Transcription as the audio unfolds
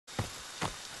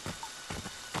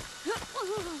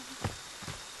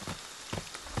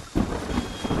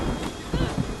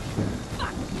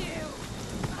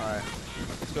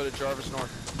go to Jarvis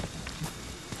North.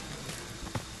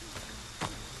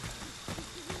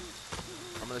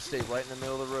 I'm gonna stay right in the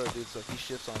middle of the road, dude, so if he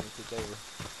shifts on me, it's over.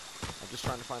 I'm just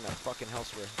trying to find that fucking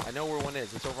house where. I know where one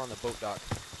is. It's over on the boat dock.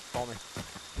 Follow me.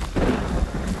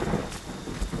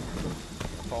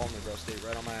 Follow me, bro. Stay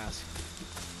right on my ass.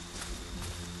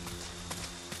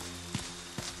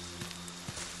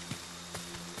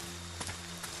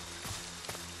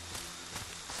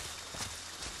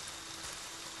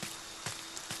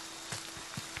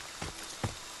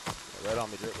 Right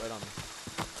on me, Drip, right on me.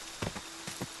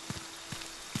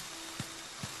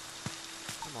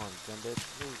 Come on, dumb bitch.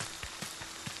 Move.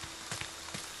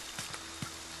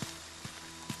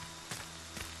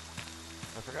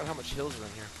 I forgot how much hills are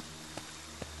in here.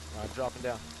 I'm dropping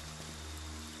down.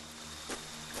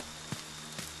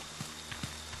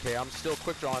 Okay, I'm still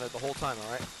quick drawing it the whole time,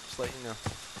 alright? Just letting you know.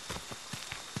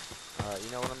 Alright,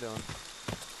 you know what I'm doing.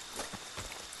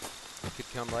 It could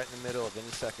come right in the middle of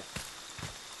any second.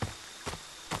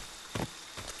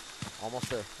 Almost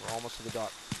there. We're almost to the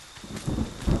dock.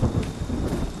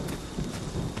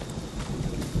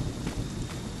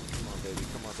 Come on, baby.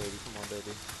 Come on, baby. Come on,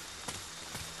 baby.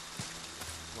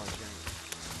 Come on, Jeremy.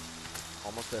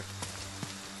 Almost there.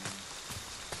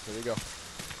 Here we go.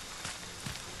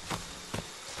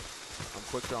 I'm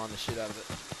quick drawing the shit out of it.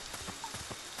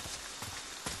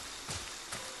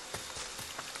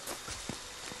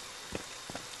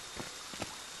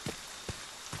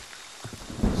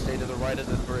 Stay to the right of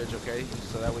the bridge, okay?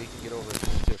 So that way you can get over it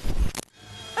too.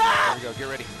 There we go. Get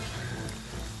ready.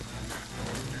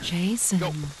 Jason,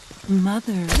 Go.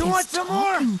 Mother is some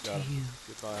more? talking to Got him. you.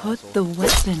 Goodbye, Put asshole. the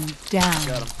weapon Got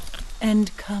down him.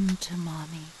 and come to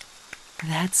Mommy.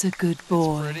 That's a good It's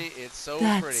boy. pretty. It's so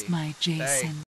That's pretty. my Jason. Hey.